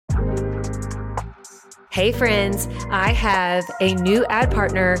Hey friends, I have a new ad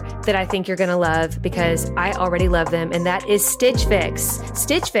partner that I think you're going to love because I already love them, and that is Stitch Fix.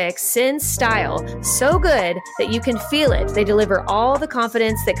 Stitch Fix sends style so good that you can feel it. They deliver all the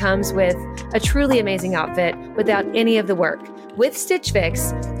confidence that comes with a truly amazing outfit without any of the work. With Stitch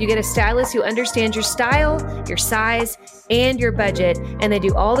Fix, you get a stylist who understands your style, your size, and your budget, and they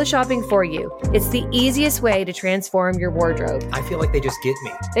do all the shopping for you. It's the easiest way to transform your wardrobe. I feel like they just get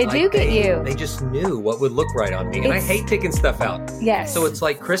me. They do get you. They just knew what would look right on me. And I hate picking stuff out. Yes. So it's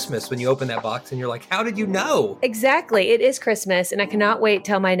like Christmas when you open that box and you're like, how did you know? Exactly. It is Christmas, and I cannot wait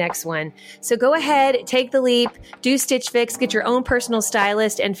till my next one. So go ahead, take the leap, do Stitch Fix, get your own personal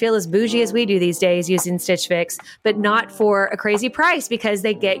stylist, and feel as bougie as we do these days using Stitch Fix, but not for a crazy price because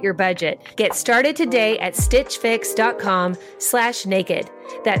they get your budget. Get started today at stitchfix.com/naked.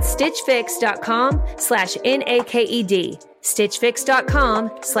 That's stitchfix.com/NAKED.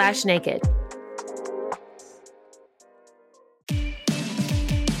 stitchfix.com/naked.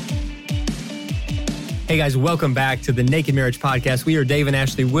 Hey guys, welcome back to the Naked Marriage Podcast. We are Dave and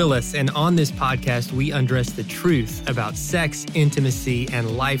Ashley Willis, and on this podcast, we undress the truth about sex, intimacy,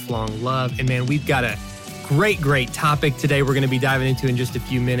 and lifelong love. And man, we've got a great topic today we're going to be diving into in just a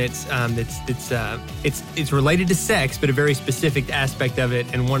few minutes. It's related to sex, but a very specific aspect of it,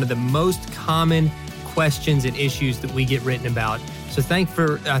 and one of the most common questions and issues that we get written about. So thanks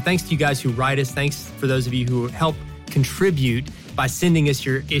to you guys who write us. Thanks for those of you who help contribute by sending us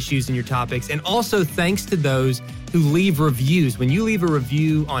your issues and your topics. And also thanks to those who leave reviews. When you leave a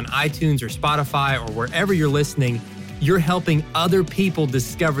review on iTunes or Spotify or wherever you're listening, you're helping other people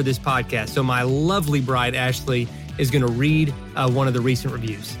discover this podcast. So my lovely bride, Ashley, is going to read one of the recent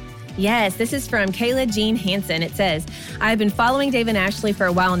reviews. Yes, this is from Kayla Jean Hansen. It says, I've been following Dave and Ashley for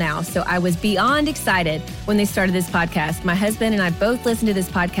a while now, so I was beyond excited when they started this podcast. My husband and I both listen to this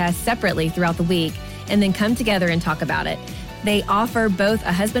podcast separately throughout the week and then come together and talk about it. They offer both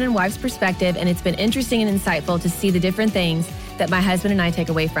a husband and wife's perspective, and it's been interesting and insightful to see the different things that my husband and I take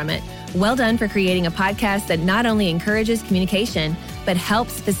away from it. Well done for creating a podcast that not only encourages communication, but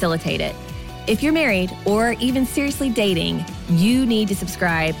helps facilitate it. If you're married or even seriously dating, you need to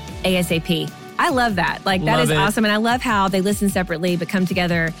subscribe ASAP. I love that. That is awesome. And I love how they listen separately, but come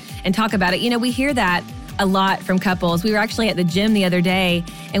together and talk about it. You know, we hear that a lot from couples. We were actually at the gym the other day,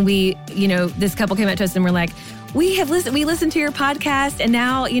 and this couple came up to us and we're like, we listened to your podcast, and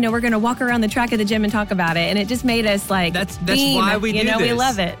now, we're going to walk around the track of the gym and talk about it. And it just made us that's why we do this. We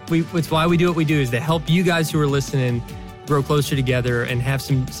love it. It's why we do what we do, is to help you guys who are listening grow closer together and have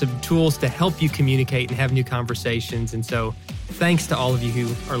some tools to help you communicate and have new conversations. And so thanks to all of you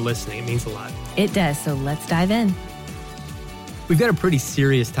who are listening. It means a lot. It does. So let's dive in. We've got a pretty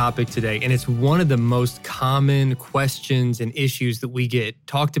serious topic today, and it's one of the most common questions and issues that we get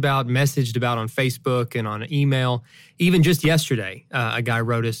talked about, messaged about on Facebook and on email. Even just yesterday, a guy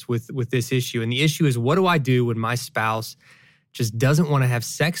wrote us with this issue, and the issue is, what do I do when my spouse just doesn't want to have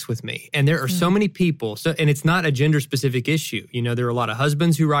sex with me? And there are so many people, and it's not a gender-specific issue. There are a lot of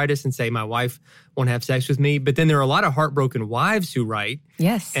husbands who write us and say, my wife won't have sex with me. But then there are a lot of heartbroken wives who write.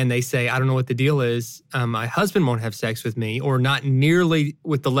 Yes. And they say, I don't know what the deal is. My husband won't have sex with me, or not nearly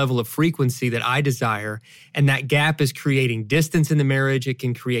with the level of frequency that I desire. And that gap is creating distance in the marriage. It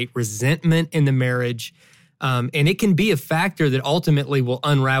can create resentment in the marriage. And it can be a factor that ultimately will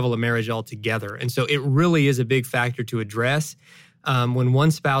unravel a marriage altogether. And so it really is a big factor to address. When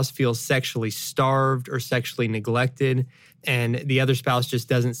one spouse feels sexually starved or sexually neglected, and the other spouse just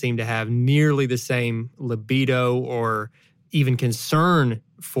doesn't seem to have nearly the same libido or even concern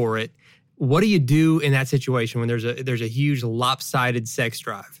for it, what do you do in that situation when there's a huge lopsided sex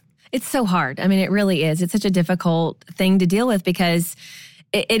drive? It's so hard. I mean, it really is. It's such a difficult thing to deal with because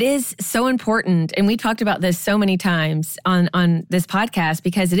it is so important, and we talked about this so many times on this podcast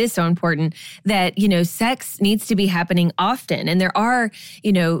because it is so important that, sex needs to be happening often. And there are,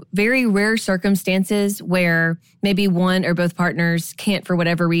 very rare circumstances where maybe one or both partners can't for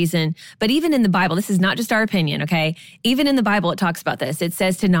whatever reason. But even in the Bible, this is not just our opinion, okay? Even in the Bible, it talks about this. It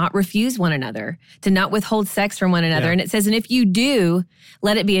says to not refuse one another, to not withhold sex from one another. Yeah. And it says, and if you do,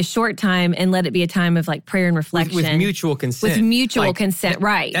 let it be a short time and let it be a time of prayer and reflection. With mutual consent. With mutual consent,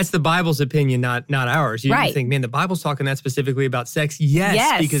 right. That's the Bible's opinion, not ours. You think, man, the Bible's talking that specifically about sex.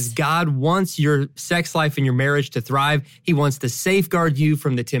 Yes, because God wants your sex life and your marriage to thrive. He wants to safeguard you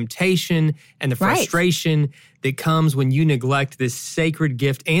from the temptation and the frustration that comes when you neglect this sacred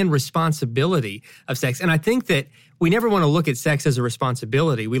gift and responsibility of sex. And I think that we never want to look at sex as a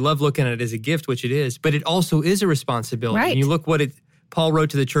responsibility. We love looking at it as a gift, which it is, but it also is a responsibility. Right. And you look what Paul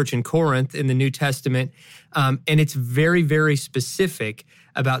wrote to the church in Corinth in the New Testament, and it's very, very specific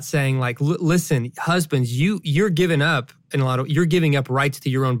about saying like, listen, husbands, you're giving up you're giving up rights to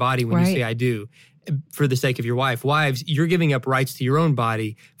your own body when you say I do for the sake of your wife. Wives, you're giving up rights to your own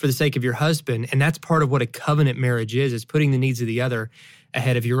body for the sake of your husband. And that's part of what a covenant marriage is putting the needs of the other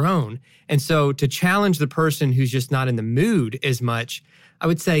ahead of your own. And so to challenge the person who's just not in the mood as much, I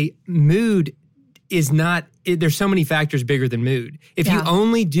would say mood is not, there's so many factors bigger than mood. If you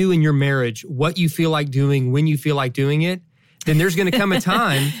only do in your marriage what you feel like doing when you feel like doing it, then there's going to come a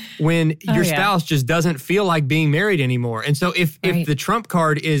time when your spouse just doesn't feel like being married anymore. And so if the trump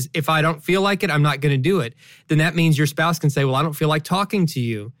card is, if I don't feel like it, I'm not going to do it, then that means your spouse can say, well, I don't feel like talking to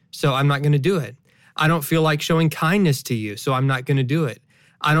you, so I'm not going to do it. I don't feel like showing kindness to you, so I'm not going to do it.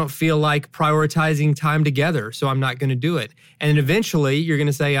 I don't feel like prioritizing time together, so I'm not going to do it. And eventually you're going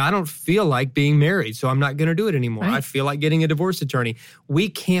to say, I don't feel like being married, so I'm not going to do it anymore. I feel like getting a divorce attorney. We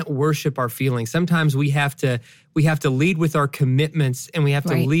can't worship our feelings. Sometimes we have to lead with our commitments, and we have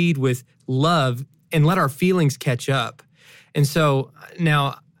to lead with love and let our feelings catch up. And so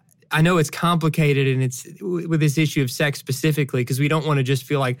now I know it's complicated, and it's with this issue of sex specifically, because we don't want to just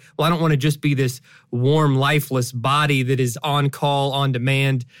feel like, well, I don't want to just be this warm, lifeless body that is on call, on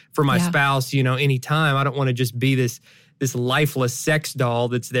demand for my spouse, anytime. I don't want to just be this lifeless sex doll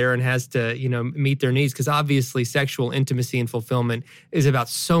that's there and has to, meet their needs, because obviously sexual intimacy and fulfillment is about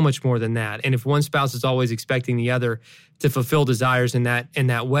so much more than that. And if one spouse is always expecting the other to fulfill desires in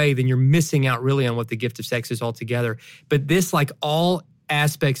that way, then you're missing out really on what the gift of sex is altogether. But this, like all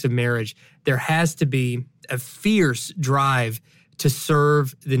aspects of marriage, there has to be a fierce drive to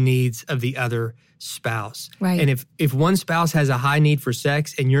serve the needs of the other spouse. Right. And if one spouse has a high need for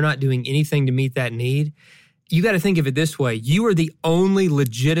sex and you're not doing anything to meet that need, you got to think of it this way. You are the only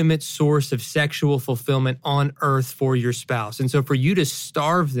legitimate source of sexual fulfillment on earth for your spouse. And so for you to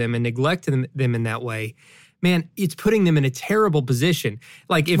starve them and neglect them in that way, man, it's putting them in a terrible position.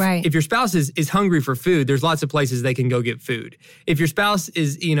 Like if your spouse is hungry for food, there's lots of places they can go get food. If your spouse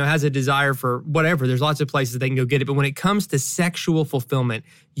is, has a desire for whatever, there's lots of places they can go get it. But when it comes to sexual fulfillment,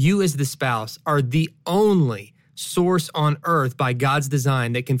 you as the spouse are the only source on earth by God's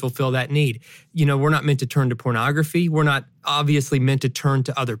design that can fulfill that need. We're not meant to turn to pornography. We're not obviously meant to turn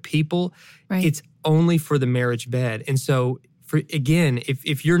to other people. Right. It's only for the marriage bed. And so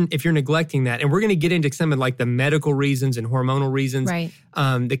if you're neglecting that, and we're going to get into some of like the medical reasons and hormonal reasons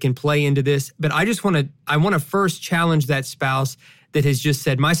that can play into this, but I want to first challenge that spouse that has just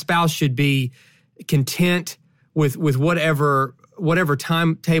said, my spouse should be content with whatever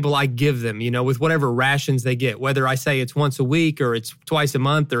timetable I give them, with whatever rations they get, whether I say it's once a week or it's twice a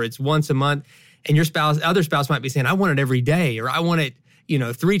month or it's once a month, and other spouse might be saying, I want it every day, or I want it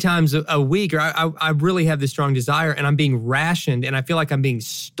 3 times a week, or I really have this strong desire and I'm being rationed and I feel like I'm being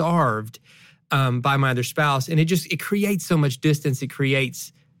starved by my other spouse. And it creates so much distance. It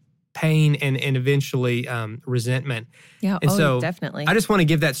creates pain and eventually resentment. Yeah, and so definitely. I just want to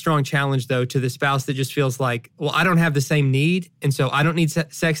give that strong challenge, though, to the spouse that just feels like, well, I don't have the same need, and so I don't need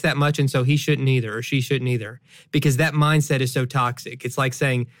sex that much, and so he shouldn't either, or she shouldn't either, because that mindset is so toxic. It's like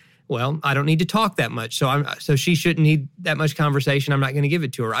saying, well, I don't need to talk that much, so she shouldn't need that much conversation. I'm not going to give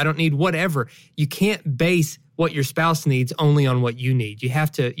it to her. I don't need whatever. You can't base what your spouse needs only on what you need. You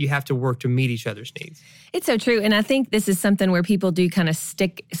have to work to meet each other's needs. It's so true. And I think this is something where people do kind of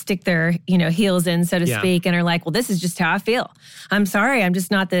stick their, heels in, so to speak, and are like, well, this is just how I feel. I'm sorry. I'm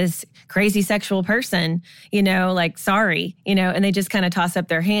just not this crazy sexual person, sorry, and they just kind of toss up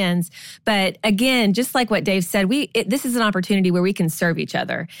their hands. But again, just like what Dave said, this is an opportunity where we can serve each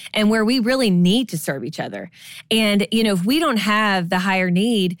other and where we really need to serve each other. And, if we don't have the higher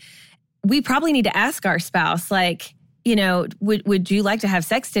need, we probably need to ask our spouse, like, would you like to have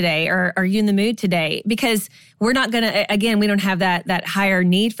sex today? Or are you in the mood today? Because we're not going to, again, we don't have that higher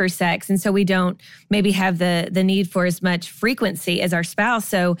need for sex. And so we don't maybe have the need for as much frequency as our spouse.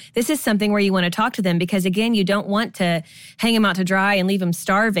 So this is something where you want to talk to them, because again, you don't want to hang them out to dry and leave them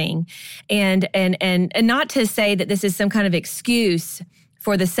starving. And not to say that this is some kind of excuse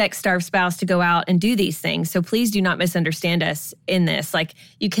for the sex-starved spouse to go out and do these things. So please do not misunderstand us in this. Like,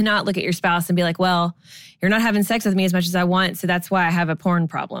 you cannot look at your spouse and be like, well, you're not having sex with me as much as I want, so that's why I have a porn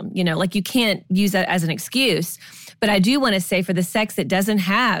problem. You can't use that as an excuse. But I do want to say, for the sex that doesn't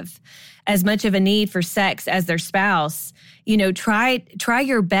have as much of a need for sex as their spouse, try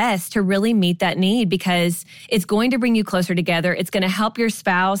your best to really meet that need, because it's going to bring you closer together. It's going to help your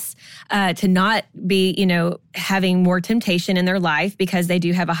spouse to not be, having more temptation in their life because they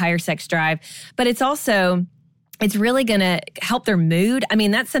do have a higher sex drive. But it's also it's really going to help their mood. I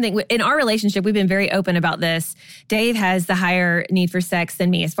mean, that's something in our relationship, we've been very open about this. Dave has the higher need for sex than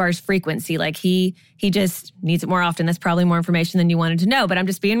me as far as frequency. Like he just needs it more often. That's probably more information than you wanted to know, but I'm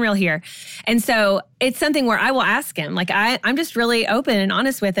just being real here. And so it's something where I will ask him, like I'm just really open and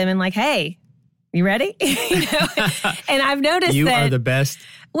honest with him and like, hey, you ready? And I've noticed you that are the best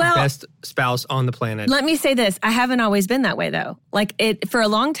spouse on the planet. Let me say this. I haven't always been that way though. Like for a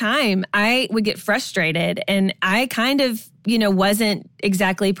long time, I would get frustrated and I kind of, wasn't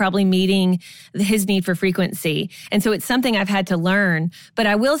exactly probably meeting his need for frequency. And so it's something I've had to learn. But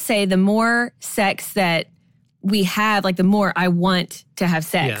I will say the more sex that we have, like the more I want to have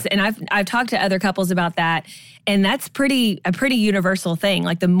sex. Yeah. And I've talked to other couples about that. And that's a pretty universal thing.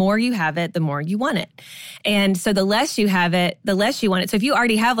 Like the more you have it, the more you want it. And so the less you have it, the less you want it. So if you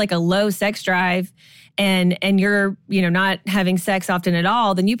already have like a low sex drive and you're, not having sex often at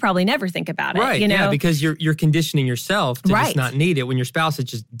all, then you probably never think about it. Right. Yeah, because you're conditioning yourself to just not need it when your spouse is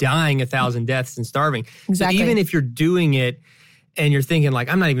just dying 1,000 deaths and starving. Exactly. So even if you're doing it and you're thinking like,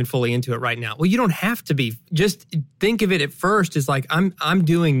 I'm not even fully into it right now. Well, you don't have to be. Just think of it at first as like, I'm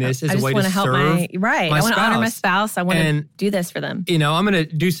doing this as a way to serve my I want to honor my spouse. I want to do this for them. I'm going to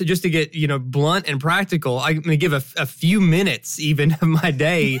do so just to get, blunt and practical. I'm going to give a few minutes even of my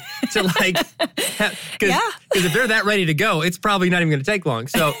day to like, because if they're that ready to go, it's probably not even going to take long.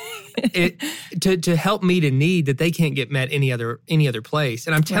 So to help meet a need that they can't get met any other place.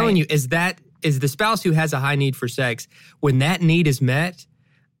 And I'm telling you, is the spouse who has a high need for sex, when that need is met,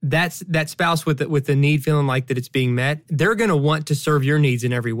 that spouse with the need feeling like that it's being met, they're going to want to serve your needs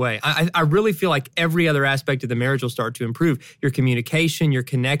in every way. I really feel like every other aspect of the marriage will start to improve. Your communication, your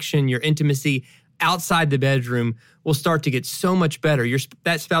connection, your intimacy outside the bedroom will start to get so much better.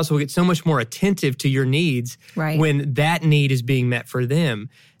 That spouse will get so much more attentive to your needs when that need is being met for them.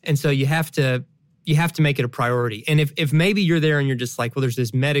 And so you have to make it a priority. And if maybe you're there and you're just like, well, there's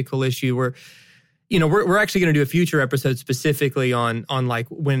this medical issue where, we're actually going to do a future episode specifically on like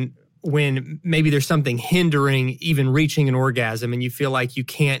when maybe there's something hindering even reaching an orgasm and you feel like you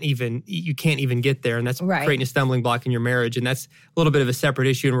can't even get there. And that's creating a stumbling block in your marriage. And that's a little bit of a separate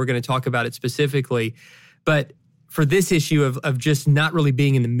issue. And we're going to talk about it specifically. But for this issue of just not really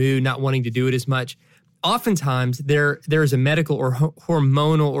being in the mood, not wanting to do it as much, oftentimes there is a medical or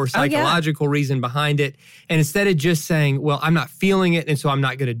hormonal or psychological reason behind it. And instead of just saying, well, I'm not feeling it and so I'm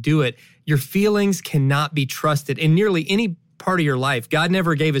not going to do it, your feelings cannot be trusted in nearly any part of your life. God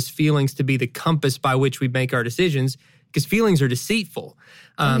never gave us feelings to be the compass by which we make our decisions because feelings are deceitful.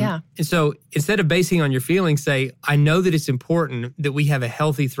 And so instead of basing on your feelings, say, I know that it's important that we have a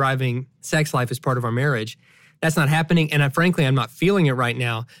healthy, thriving sex life as part of our marriage. That's not happening, and frankly, I'm not feeling it right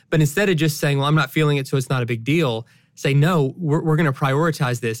now. But instead of just saying, well, I'm not feeling it, so it's not a big deal, say, no, we're going to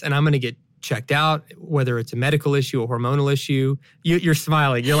prioritize this, and I'm going to get checked out, whether it's a medical issue, a hormonal issue. You're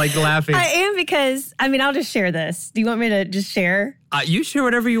smiling. You're like laughing. I am because, I'll just share this. Do you want me to just share? You share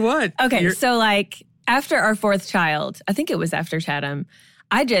whatever you want. Okay, so like after our fourth child, I think it was after Chatham,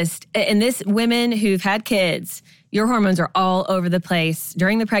 and this women who've had kids, your hormones are all over the place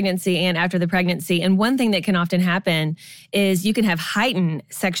during the pregnancy and after the pregnancy. And one thing that can often happen is you can have heightened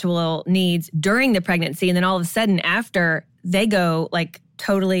sexual needs during the pregnancy. And then all of a sudden after, they go like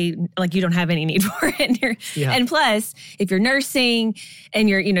totally, like you don't have any need for it. And plus, if you're nursing and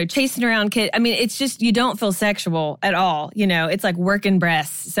you're, chasing around kids, it's just, you don't feel sexual at all. It's like working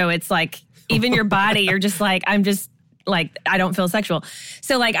breasts. So it's like, even your body, you're just like, I don't feel sexual.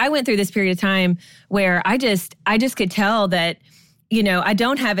 So like I went through this period of time where I just could tell that, I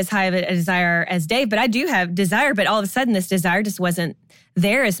don't have as high of a desire as Dave, but I do have desire. But all of a sudden this desire just wasn't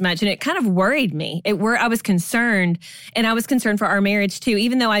there as much. And it kind of worried me. I was concerned, and I was concerned for our marriage too.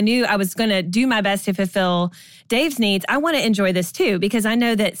 Even though I knew I was going to do my best to fulfill Dave's needs, I want to enjoy this too, because I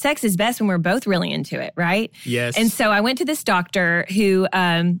know that sex is best when we're both really into it, right? Yes. And so I went to this doctor who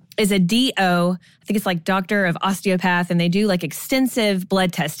is a DO, I think it's like doctor of osteopath, and they do like extensive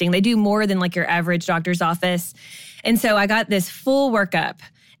blood testing. They do more than like your average doctor's office. And so I got this full workup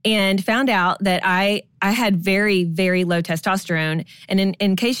and found out that I had very, very low testosterone. And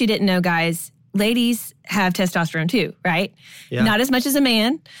in case you didn't know, guys, ladies have testosterone too, right? Yeah. Not as much as a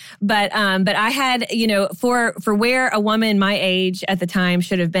man, but I had, for where a woman my age at the time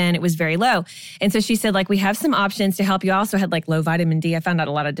should have been, it was very low. And so she said, like, we have some options to help you. I also had like low vitamin D. I found out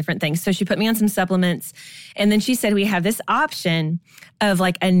a lot of different things. So she put me on some supplements. And then she said, we have this option of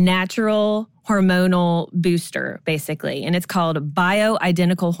like a natural hormonal booster, basically. And it's called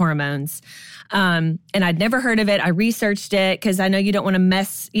bioidentical hormones. And I'd never heard of it. I researched it because I know you don't want to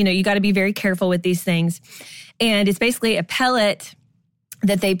mess, you got to be very careful with these things. And it's basically a pellet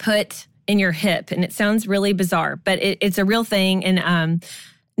that they put in your hip. And it sounds really bizarre, but it's a real thing. And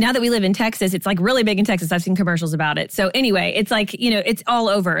now that we live in Texas, it's like really big in Texas. I've seen commercials about it. So anyway, it's like, it's all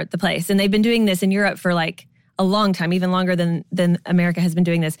over the place. And they've been doing this in Europe for like a long time, even longer than America has been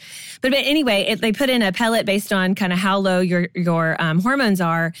doing this. But anyway, they put in a pellet based on kind of how low your hormones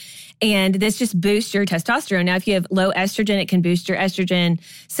are. And this just boosts your testosterone. Now, if you have low estrogen, it can boost your estrogen.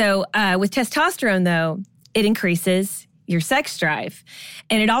 So with testosterone, though, it increases your sex drive.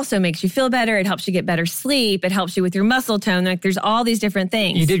 And it also makes you feel better. It helps you get better sleep. It helps you with your muscle tone. Like there's all these different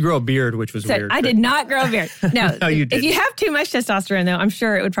things. You did grow a beard, which was weird. I did not grow a beard. No, no, you did. If you have too much testosterone, though, I'm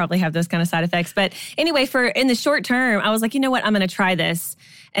sure it would probably have those kind of side effects. But anyway, in the short term, I was like, you know what? I'm going to try this.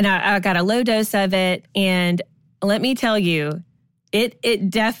 And I got a low dose of it. And let me tell you, it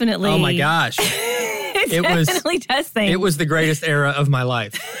definitely... Oh my gosh. It definitely does things. It was the greatest era of my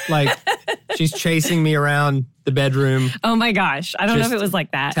life. Like, she's chasing me around the bedroom. Oh my gosh. I don't know if it was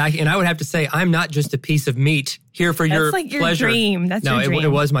like that. And I would have to say, I'm not just a piece of meat here for your pleasure. That's like your dream. That's your dream. No,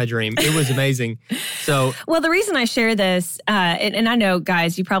 it was my dream. It was amazing. So, well, the reason I share this, and I know,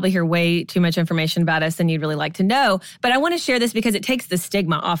 guys, you probably hear way too much information about us than you'd really like to know, but I want to share this because it takes the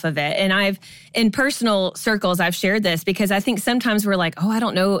stigma off of it. And in personal circles, I've shared this because I think sometimes we're like, oh, I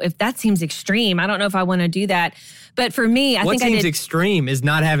don't know if that seems extreme. I don't know if I want to do that. But for me, I think what seems extreme is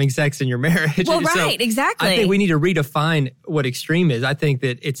not having sex in your marriage. Well, right, exactly. I think we need to redefine what extreme is. I think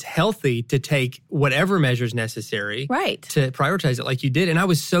that it's healthy to take whatever measures necessary to prioritize it like you did. And I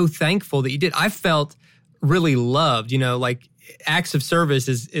was so thankful that you did. I felt really loved, like acts of service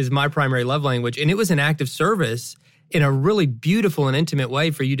is my primary love language. And it was an act of service in a really beautiful and intimate way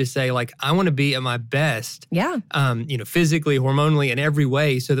for you to say, like, I want to be at my best. Yeah. Physically, hormonally, in every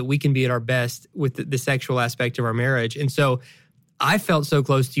way so that we can be at our best with the sexual aspect of our marriage. And so I felt so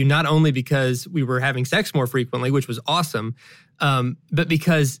close to you, not only because we were having sex more frequently, which was awesome, but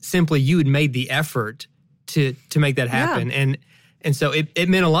because simply you had made the effort to make that happen. Yeah. And so it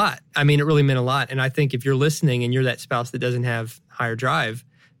meant a lot. I mean, it really meant a lot. And I think if you're listening and you're that spouse that doesn't have higher drive,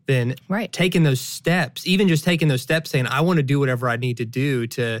 then taking those steps, even just taking those steps, saying, I want to do whatever I need to do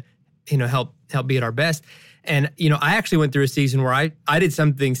to, help be at our best. And, I actually went through a season where I did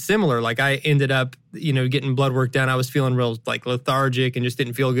something similar. Like I ended up, getting blood work done. I was feeling real like lethargic and just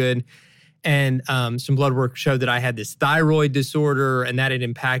didn't feel good. And some blood work showed that I had this thyroid disorder and that it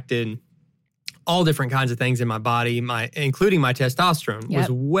impacted all different kinds of things in my body, including my testosterone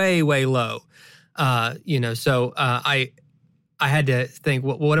was way, way low. So I had to think,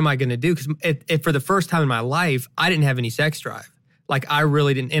 what am I going to do? Because for the first time in my life, I didn't have any sex drive. Like I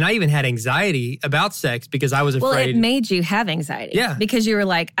really didn't. And I even had anxiety about sex because I was afraid. Well, it made you have anxiety. Yeah. Because you were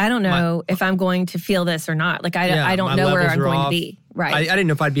like, I don't know if I'm going to feel this or not. Like I don't know where I'm going to be. Right. I didn't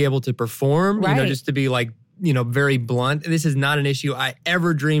know if I'd be able to perform, just to be like, very blunt. This is not an issue I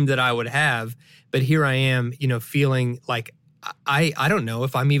ever dreamed that I would have. But here I am, feeling like I don't know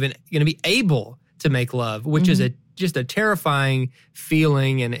if I'm even going to be able to make love, which is just a terrifying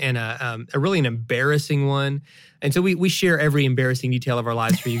feeling and a really an embarrassing one. And so we share every embarrassing detail of our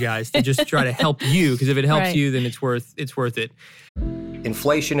lives for you guys to just try to help you, because if it helps you, then it's worth it.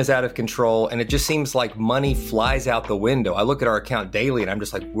 Inflation is out of control, and it just seems like money flies out the window. I look at our account daily, and I'm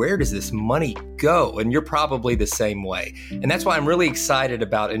just like, where does this money go? And you're probably the same way. And that's why I'm really excited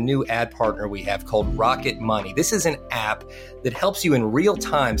about a new ad partner we have called Rocket Money. This is an app that helps you in real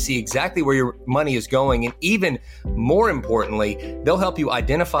time see exactly where your money is going. And even more importantly, they'll help you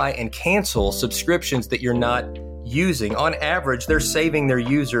identify and cancel subscriptions that you're not using. On average, they're saving their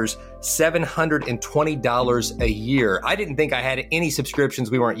users $720 a year. I didn't think I had any subscriptions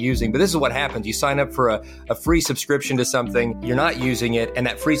we weren't using, but this is what happens. You sign up for a free subscription to something, you're not using it, and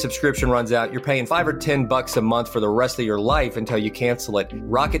that free subscription runs out. You're paying $5 or $10 a month for the rest of your life until you cancel it.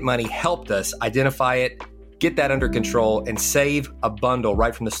 Rocket Money helped us identify it, get that under control, and save a bundle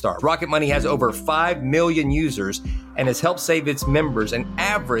right from the start. Rocket Money has over 5 million users and has helped save its members an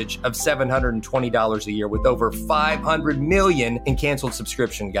average of $720 a year with over 500 million in canceled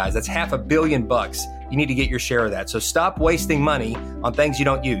subscription, guys. That's $500 million. You need to get your share of that. So stop wasting money on things you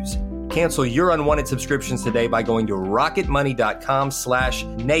don't use. Cancel your unwanted subscriptions today by going to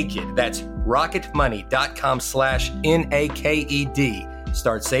rocketmoney.com/naked. That's rocketmoney.com/NAKED.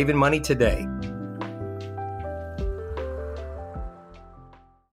 Start saving money today.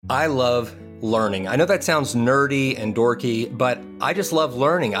 I love learning. I know that sounds nerdy and dorky, but I just love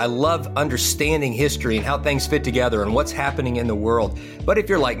learning. I love understanding history and how things fit together and what's happening in the world. But if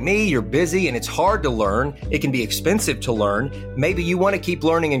you're like me, you're busy and it's hard to learn. It can be expensive to learn. Maybe you want to keep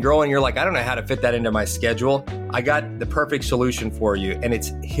learning and growing. You're like, I don't know how to fit that into my schedule. I got the perfect solution for you, and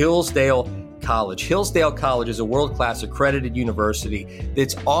it's Hillsdale College. Hillsdale College is a world-class accredited university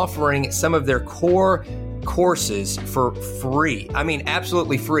that's offering some of their core courses for free. I mean,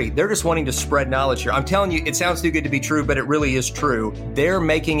 absolutely free. They're just wanting to spread knowledge here. I'm telling you, it sounds too good to be true, but it really is true. They're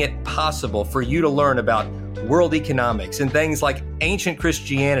making it possible for you to learn about world economics and things like ancient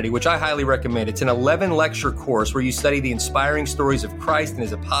Christianity, which I highly recommend. It's an 11-lecture course where you study the inspiring stories of Christ and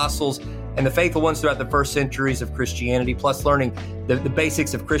his apostles and the faithful ones throughout the first centuries of Christianity, plus learning the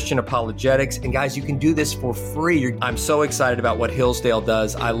basics of Christian apologetics. And guys, you can do this for free. I'm so excited about what Hillsdale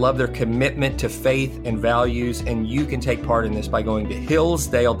does. I love their commitment to faith and values, and you can take part in this by going to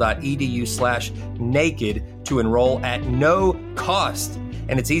hillsdale.edu/naked to enroll at no cost.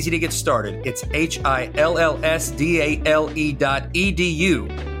 And it's easy to get started. It's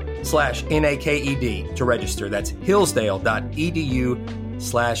hillsdale.edu/naked to register. That's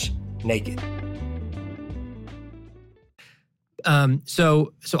hillsdale.edu/naked.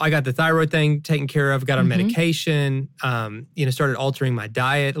 So I got the thyroid thing taken care of, got on medication, started altering my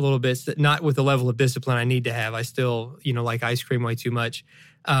diet a little bit, not with the level of discipline I need to have. I still, like ice cream way too much.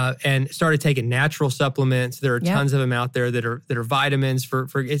 And started taking natural supplements. There are tons of them out there that are vitamins for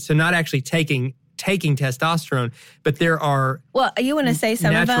so not actually taking testosterone, but there are you want to say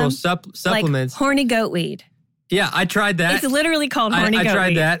some natural of them? Supplements. Like horny goat weed. Yeah, I tried that. It's literally called horny goat weed. I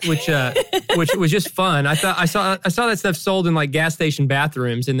tried that, which was just fun. I saw that stuff sold in like gas station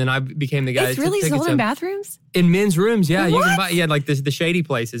bathrooms, and then I became the guy. It's really sold in bathrooms? In men's rooms, yeah. What? You can buy, like the shady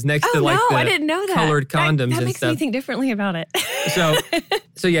places next to like the I didn't know that. Colored condoms that and makes stuff. me think differently about it.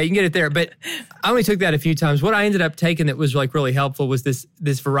 So yeah, you can get it there. But I only took that a few times. What I ended up taking that was like really helpful was this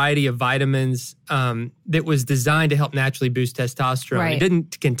variety of vitamins that was designed to help naturally boost testosterone. Right. It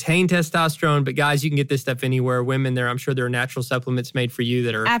didn't contain testosterone, but guys, you can get this stuff anywhere. Women, I'm sure there are natural supplements made for you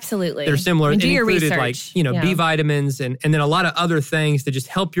that are absolutely that are similar. Do your included research. like B vitamins and then a lot of other things to just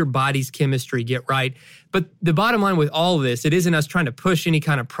help your body's chemistry get right. But the bottom line with all of this, it isn't us trying to push any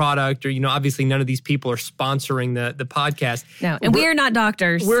kind of product or, obviously none of these people are sponsoring the podcast. No, and we are not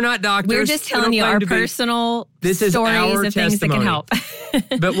doctors. We're not doctors. We're just telling you our personal stories of things that can help.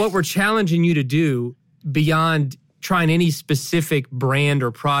 But what we're challenging you to do beyond trying any specific brand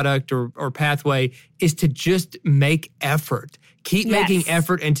or product or pathway is to just make effort. Keep making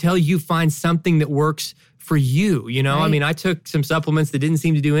effort until you find something that works for you. Right. I mean, I took some supplements that didn't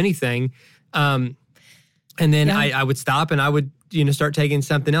seem to do anything. And then I would stop and I would, start taking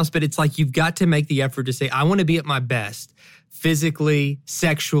something else. But it's like you've got to make the effort to say, I want to be at my best physically,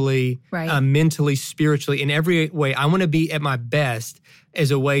 sexually, mentally, spiritually, in every way. I want to be at my best as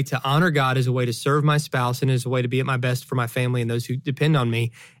a way to honor God, as a way to serve my spouse, and as a way to be at my best for my family and those who depend on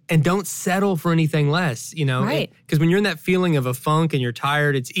me. And don't settle for anything less, Right. Because when you're in that feeling of a funk and you're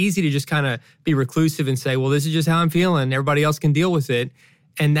tired, it's easy to just kind of be reclusive and say, well, this is just how I'm feeling. Everybody else can deal with it.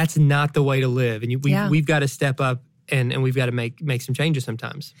 And that's not the way to live. And we've got to step up and we've got to make some changes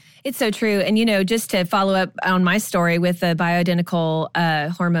sometimes. It's so true. And, just to follow up on my story with the bioidentical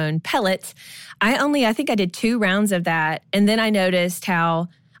hormone pellet, I think I did 2 rounds of that. And then I noticed how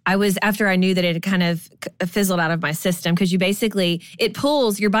I was, after I knew that it had kind of fizzled out of my system, because your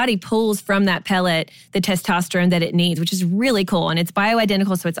body pulls from that pellet the testosterone that it needs, which is really cool. And it's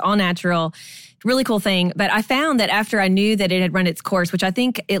bioidentical, so it's all natural. Really cool thing. But I found that after I knew that it had run its course, which I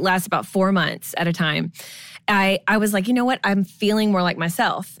think it lasts about 4 months at a time, I was like, you know what? I'm feeling more like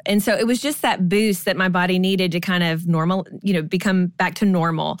myself. And so it was just that boost that my body needed to kind of become back to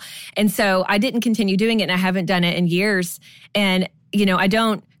normal. And so I didn't continue doing it, and I haven't done it in years. And, I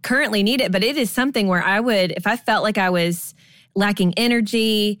don't currently need it, but it is something where I would, if I felt like I was lacking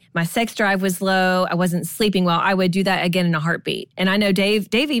energy, my sex drive was low, I wasn't sleeping well, I would do that again in a heartbeat. And I know Dave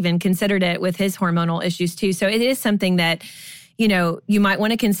even considered it with his hormonal issues too. So it is something that, you might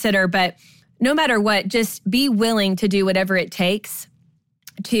want to consider. But no matter what, just be willing to do whatever it takes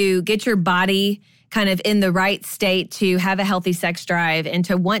to get your body kind of in the right state to have a healthy sex drive and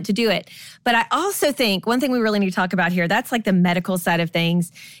to want to do it. But I also think one thing we really need to talk about here, that's like the medical side of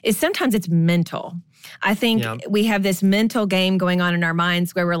things, is sometimes it's mental. I think we have this mental game going on in our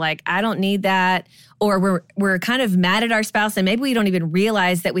minds where we're like, I don't need that. Or we're kind of mad at our spouse, and maybe we don't even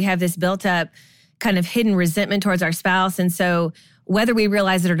realize that we have this built up kind of hidden resentment towards our spouse. And so whether we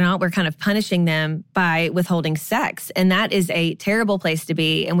realize it or not, we're kind of punishing them by withholding sex. And that is a terrible place to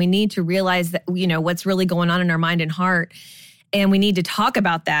be. And we need to realize that, what's really going on in our mind and heart. And we need to talk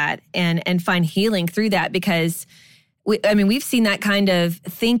about that and find healing through that, because we've seen that kind of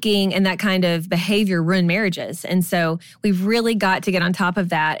thinking and that kind of behavior ruin marriages. And so we've really got to get on top of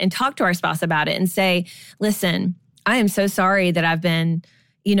that and talk to our spouse about it and say, listen, I am so sorry that I've been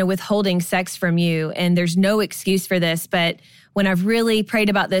withholding sex from you, and there's no excuse for this. But when I've really prayed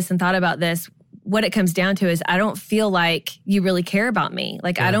about this and thought about this, what it comes down to is I don't feel like you really care about me.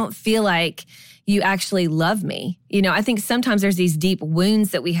 Like, I don't feel like you actually love me. I think sometimes there's these deep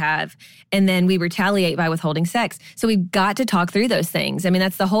wounds that we have, and then we retaliate by withholding sex. So we've got to talk through those things. I mean,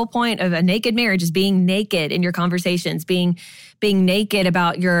 that's the whole point of a naked marriage, is being naked in your conversations, being naked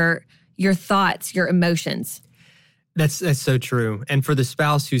about your thoughts, your emotions. That's so true. And for the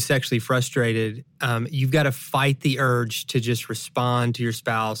spouse who's sexually frustrated, you've got to fight the urge to just respond to your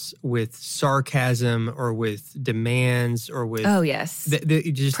spouse with sarcasm or with demands or with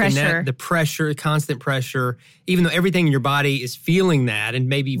just pressure, the pressure, constant pressure. Even though everything in your body is feeling that and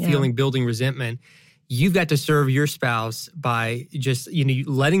maybe feeling building resentment, you've got to serve your spouse by just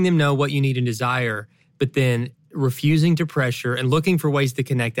letting them know what you need and desire, but then refusing to pressure and looking for ways to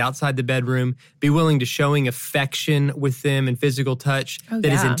connect outside the bedroom, be willing to showing affection with them and physical touch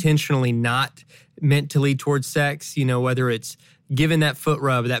that is intentionally not meant to lead towards sex, whether it's giving that foot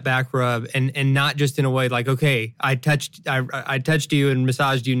rub, that back rub, and not just in a way like, okay, I touched you and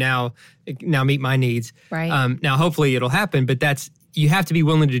massaged you, now meet my needs. Right. Now, hopefully it'll happen, but you have to be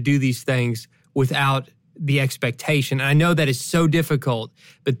willing to do these things without the expectation. And I know that is so difficult,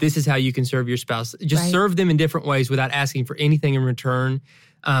 but this is how you can serve your spouse. Just serve them in different ways without asking for anything in return.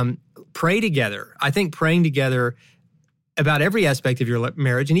 Pray together. I think praying together about every aspect of your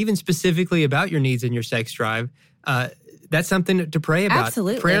marriage, and even specifically about your needs and your sex drive, that's something to pray about.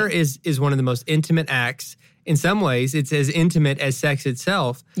 Absolutely. Prayer is one of the most intimate acts. In some ways, it's as intimate as sex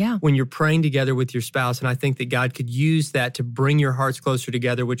itself when you're praying together with your spouse. And I think that God could use that to bring your hearts closer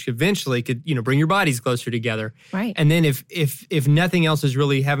together, which eventually could, bring your bodies closer together. Right. And then if nothing else is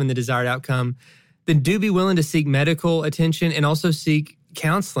really having the desired outcome, then do be willing to seek medical attention and also seek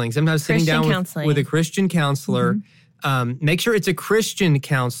counseling. Sometimes sitting down with a Christian counselor. Make sure it's a Christian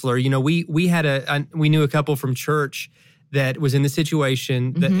counselor. We knew a couple from church that was in the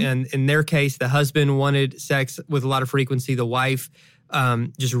situation that, and in their case, the husband wanted sex with a lot of frequency. The wife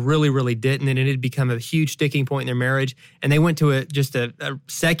just really, really didn't. And it had become a huge sticking point in their marriage. And they went to a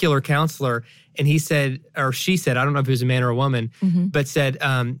secular counselor, and he said, or she said, I don't know if it was a man or a woman, but said,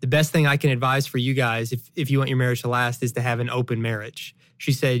 the best thing I can advise for you guys, if you want your marriage to last, is to have an open marriage.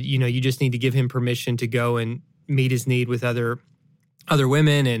 She said, you just need to give him permission to go and meet his need with other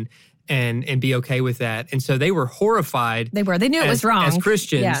women and be okay with that. And so they were horrified. They knew it was wrong. As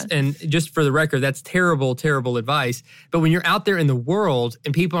Christians. Yeah. And just for the record, that's terrible, terrible advice. But when you're out there in the world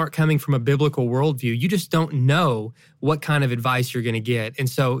and people aren't coming from a biblical worldview, you just don't know what kind of advice you're going to get. And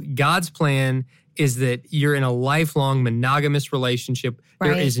so God's plan is that you're in a lifelong monogamous relationship. Right.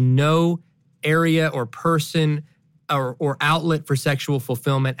 There is no area or person or outlet for sexual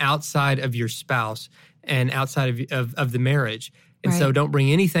fulfillment outside of your spouse and outside of the marriage. And so don't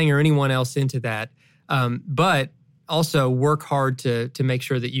bring anything or anyone else into that. But also work hard to make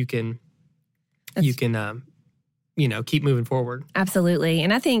sure that you can keep moving forward. Absolutely.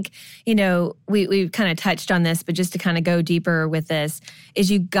 And I think, we've kind of touched on this, but just to kind of go deeper with this, is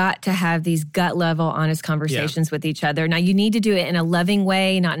you got to have these gut level, honest conversations with each other. Now, you need to do it in a loving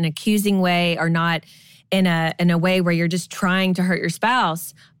way, not an accusing way, or not in a way where you're just trying to hurt your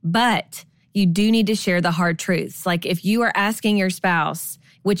spouse. But you do need to share the hard truths. Like if you are asking your spouse,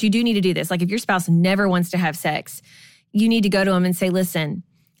 which you do need to do this, like if your spouse never wants to have sex, you need to go to them and say, listen,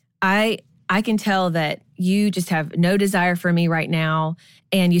 I can tell that you just have no desire for me right now,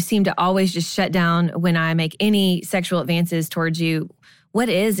 and you seem to always just shut down when I make any sexual advances towards you. What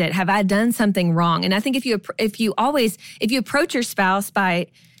is it? Have I done something wrong? And I think if you approach your spouse by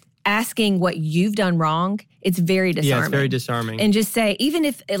asking what you've done wrong, it's very disarming. Yeah, it's very disarming. And just say, even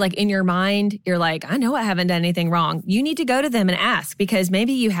if like in your mind, you're like, I know I haven't done anything wrong. You need to go to them and ask, because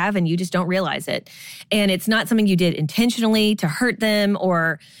maybe you have and you just don't realize it. And it's not something you did intentionally to hurt them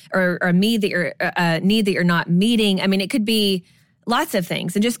or a need that you're not meeting. I mean, it could be lots of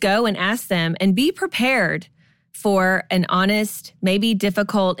things. And just go and ask them and be prepared for an honest, maybe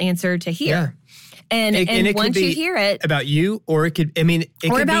difficult answer to hear. Yeah. And once you hear it about you, or it could,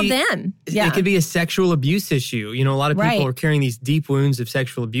 or about them. Yeah. It could be a sexual abuse issue. A lot of people are carrying these deep wounds of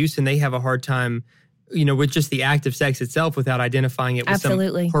sexual abuse, and they have a hard time, with just the act of sex itself without identifying it with some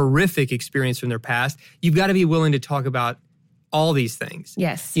horrific experience from their past. You've got to be willing to talk about all these things.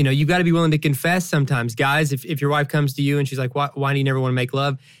 Yes. You've got to be willing to confess sometimes. Guys, if your wife comes to you and she's like, why do you never want to make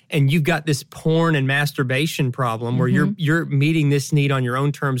love? And you've got this porn and masturbation problem where you're meeting this need on your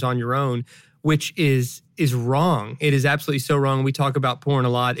own terms, on your own, which is wrong. It is absolutely so wrong. We talk about porn a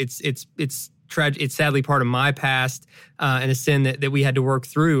lot. It's tragic. It's sadly part of my past and a sin that we had to work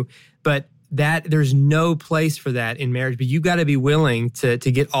through. But that there's no place for that in marriage, but you got to be willing to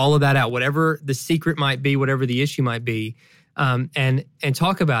get all of that out, whatever the secret might be, whatever the issue might be, and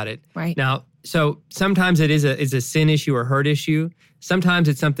talk about it. Right. Now, so sometimes it is a sin issue or hurt issue. Sometimes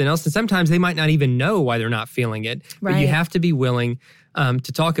it's something else, and sometimes they might not even know why they're not feeling it. Right. But you have to be willing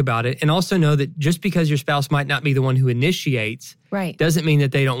to talk about it, and also know that just because your spouse might not be the one who initiates, right, doesn't mean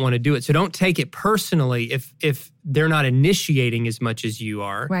that they don't want to do it. So don't take it personally if they're not initiating as much as you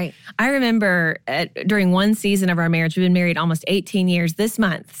are. Right. I remember during one season of our marriage, we've been married almost 18 years this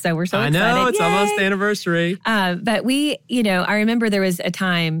month. So we're so excited. I know, it's Yay! almost the anniversary. But we, I remember there was a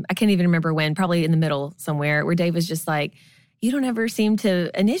time, I can't even remember when, probably in the middle somewhere, where Dave was just like, you don't ever seem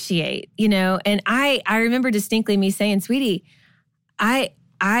to initiate, And I remember distinctly me saying, sweetie,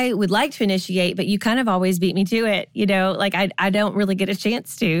 I would like to initiate, but you kind of always beat me to it, Like I don't really get a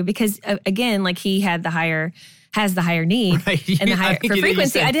chance to, because again, like he has the higher need, right. And the higher for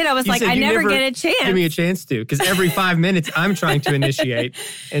frequency. I was like, I never get a chance. Give me a chance to, because every 5 minutes I'm trying to initiate,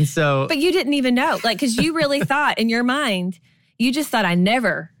 and so. But you didn't even know, because you really thought in your mind, you just thought I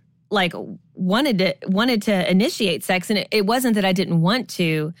never wanted to initiate sex, and it wasn't that I didn't want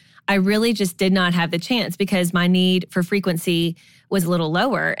to. I really just did not have the chance because my need for frequency was a little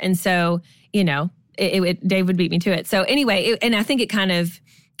lower. And so, Dave would beat me to it. So anyway, and I think it kind of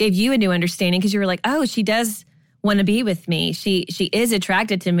gave you a new understanding, because you were like, oh, she does want to be with me. She is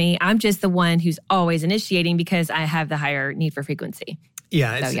attracted to me. I'm just the one who's always initiating because I have the higher need for frequency.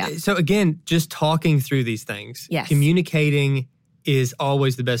 Yeah. So again, just talking through these things, yes, communicating is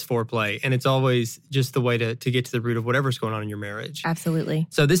always the best foreplay. And it's always just the way to get to the root of whatever's going on in your marriage. Absolutely.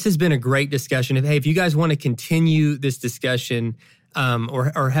 So this has been a great discussion. If you guys want to continue this discussion,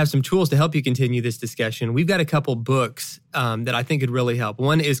 or have some tools to help you continue this discussion, we've got a couple books that I think could really help.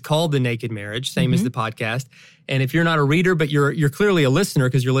 One is called The Naked Marriage, same as the podcast. And if you're not a reader, but you're clearly a listener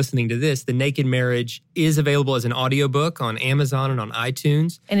because you're listening to this, The Naked Marriage is available as an audiobook on Amazon and on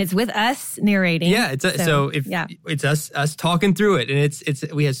iTunes. And it's with us narrating. Yeah, it's us talking through it.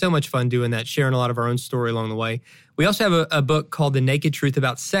 And we had so much fun doing that, sharing a lot of our own story along the way. We also have a book called The Naked Truth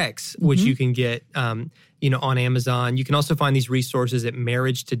About Sex, which you can get on Amazon. You can also find these resources at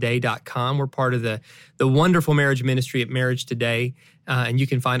marriagetoday.com. We're part of the wonderful marriage ministry at Marriage Today. And you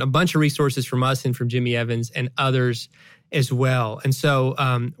can find a bunch of resources from us and from Jimmy Evans and others as well. And so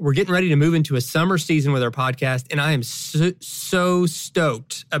we're getting ready to move into a summer season with our podcast. And I am so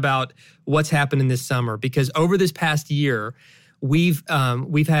stoked about what's happening this summer, because over this past year, we've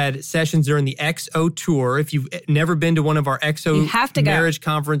had sessions during the XO Tour. If you've never been to one of our XO Marriage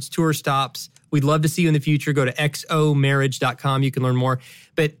Conference tour stops, we'd love to see you in the future. Go to xomarriage.com. You can learn more.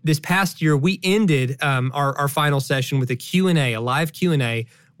 But this past year, we ended our final session with a live Q&A,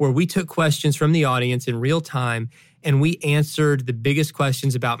 where we took questions from the audience in real time, and we answered the biggest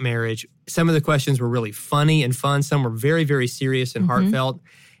questions about marriage. Some of the questions were really funny and fun. Some were very, very serious and heartfelt.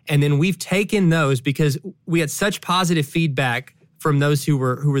 And then we've taken those, because we had such positive feedback from those who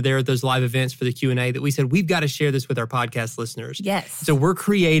were there at those live events for the Q&A, that we said, we've got to share this with our podcast listeners. Yes. So we're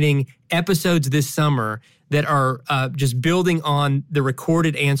creating episodes this summer that are just building on the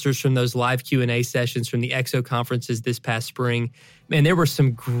recorded answers from those live Q&A sessions from the XO conferences this past spring. Man, there were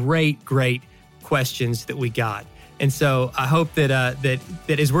some great questions that we got. And so I hope that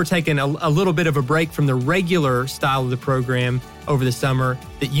as we're taking a little bit of a break from the regular style of the program over the summer,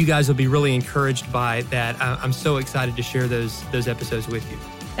 that you guys will be really encouraged by that. I'm so excited to share those episodes with you.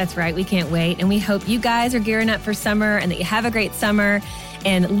 That's right. We can't wait. And we hope you guys are gearing up for summer and that you have a great summer.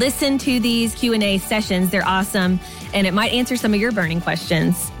 And listen to these Q&A sessions. They're awesome. And it might answer some of your burning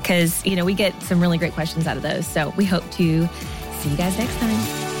questions, because, we get some really great questions out of those. So we hope to see you guys next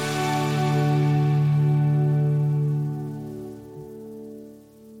time.